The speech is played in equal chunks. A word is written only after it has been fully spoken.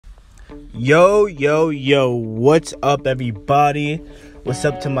Yo, what's up, everybody? What's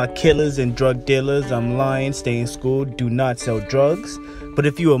up to my killers and drug dealers? I'm lying, stay in school, do not sell drugs. But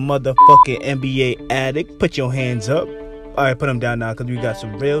if you a motherfucking NBA addict, put your hands up. Alright, put them down now, because we got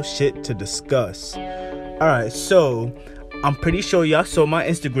some real shit to discuss. Alright, so I'm pretty sure y'all saw my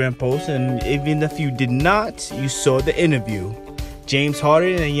Instagram post, and even if you did not, you saw the interview. James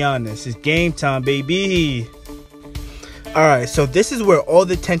Harden and Giannis. It's game time, baby. Alright, so this is where all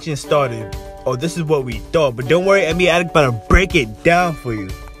the tension started. Oh, this is what we thought. But don't worry, NBA Addict about to break it down for you.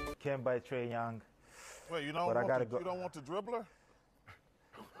 Can't buy Trae Young. Wait, you don't want the dribbler?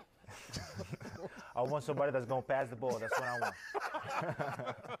 I want somebody that's going to pass the ball. That's what I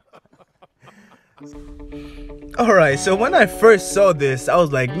want. Alright, so when I first saw this, I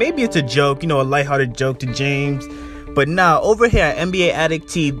was like, maybe it's a joke, a lighthearted joke to James. But now, over here at NBA Addict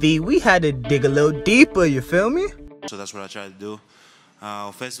TV, we had to dig a little deeper, you feel me? So that's what I tried to do.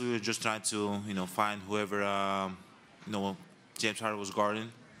 Offensively, we were just trying to, find whoever, James Harden was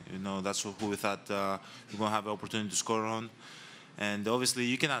guarding. That's who we thought we're gonna have an opportunity to score on. And obviously,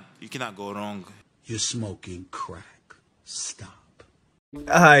 you cannot go wrong. You're smoking crack. Stop.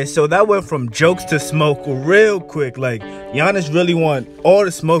 Alright, so that went from jokes to smoke real quick. Like, Giannis really want all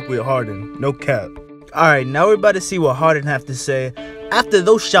the smoke with Harden. No cap. Alright, now we're about to see what Harden have to say after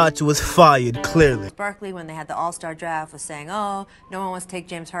those shots was fired, clearly. Barkley, when they had the All-Star draft, was saying, oh, no one wants to take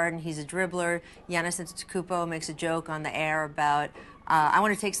James Harden, he's a dribbler. Giannis Antetokounmpo makes a joke on the air about, I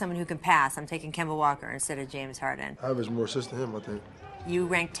want to take someone who can pass. I'm taking Kemba Walker instead of James Harden. I average more assists than him, I think. You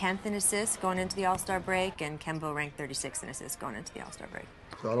ranked 10th in assists going into the All-Star break, and Kemba ranked 36th in assists going into the All-Star break.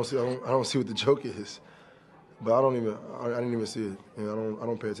 So I don't see what the joke is, but I didn't even see it. I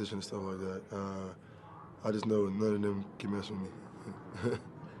don't pay attention to stuff like that. I just know none of them can mess with me.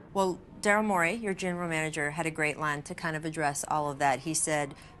 Well, Daryl Morey, your general manager, had a great line to kind of address all of that. He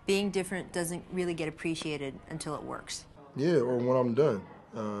said, being different doesn't really get appreciated until it works. Yeah, or when I'm done.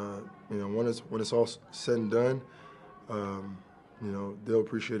 When it's all said and done, they'll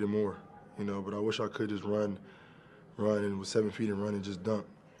appreciate it more. But I wish I could just run and with 7 feet and run and just dunk.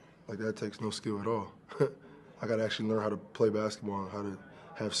 Like, that takes no skill at all. I got to actually learn how to play basketball and how to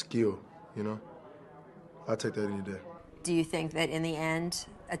have skill, I take that any day. Do you think that in the end,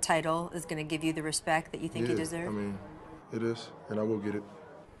 a title is going to give you the respect that you think you deserve? I mean, it is, and I will get it.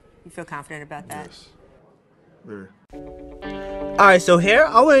 You feel confident about that? Yes, very. Alright, so here,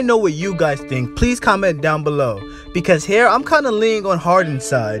 I want to know what you guys think. Please comment down below. Because here, I'm kind of leaning on Harden's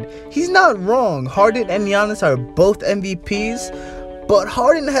side. He's not wrong. Harden and Giannis are both MVPs. But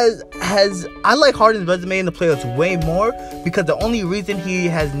Harden I like Harden's resume in the playoffs way more. Because the only reason he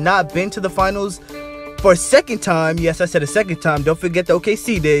has not been to the finals for a second time, yes, I said a second time, don't forget the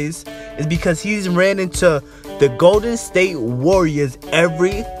OKC days, is because he's ran into the Golden State Warriors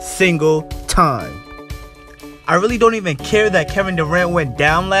every single time. I really don't even care that Kevin Durant went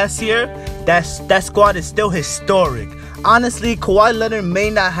down last year. That squad is still historic. Honestly, Kawhi Leonard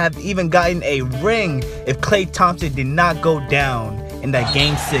may not have even gotten a ring if Klay Thompson did not go down in that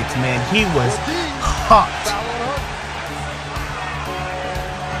Game 6, man. He was hot.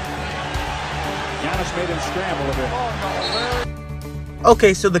 Made him scramble a bit.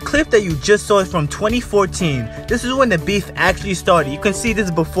 Okay, so the clip that you just saw is from 2014. This is when the beef actually started. You can see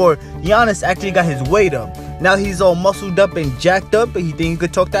this before Giannis actually got his weight up. Now he's all muscled up and jacked up, but he think he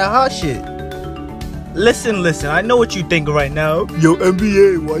could talk that hot shit. Listen, I know what you think right now. Yo,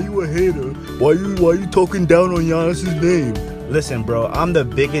 NBA, why you a hater? Why you talking down on Giannis' name? Listen, bro, I'm the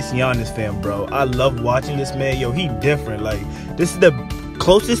biggest Giannis fan, bro. I love watching this man. Yo, he different. Like, this is the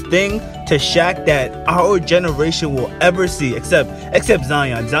closest thing to Shaq that our generation will ever see, except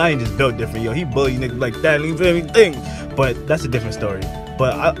Zion. Zion just built different, yo. He bullied niggas like that and everything. But that's a different story.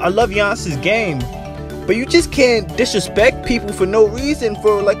 But I love Giannis' game. But you just can't disrespect people for no reason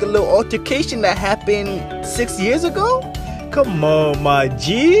for like a little altercation that happened 6 years ago. Come on, my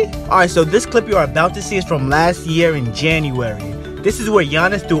G. Alright, so this clip you are about to see is from last year in January. This is where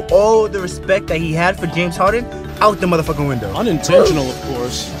Giannis threw all the respect that he had for James Harden out the motherfucking window. Unintentional, of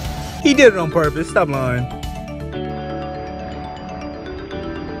course. He did it on purpose. Stop lying.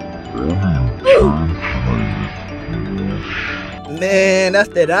 Man,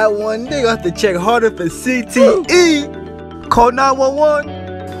 after that one, they got to check harder for CTE. Call 911.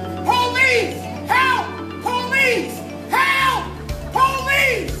 Police! Help! Police! Help!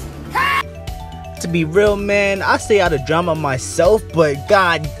 Police! Help! To be real, man, I stay out of drama myself, but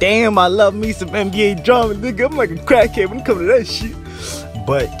god damn, I love me some NBA drama, nigga. I'm like a crackhead when it comes to that shit.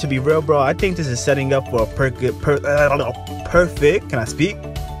 But to be real, bro, I think this is setting up for a perfect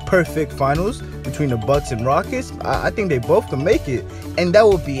finals between the Bucks and Rockets. I think they both can make it. and that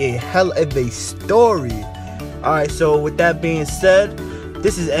would be a hell of a story. Alright, so with that being said,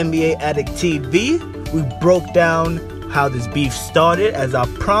 this is NBA Addict TV. We broke down how this beef started as I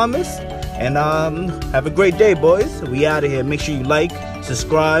promised. And have a great day, boys. We out of here. Make sure you like,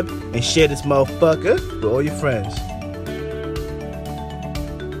 subscribe, and share this motherfucker with all your friends.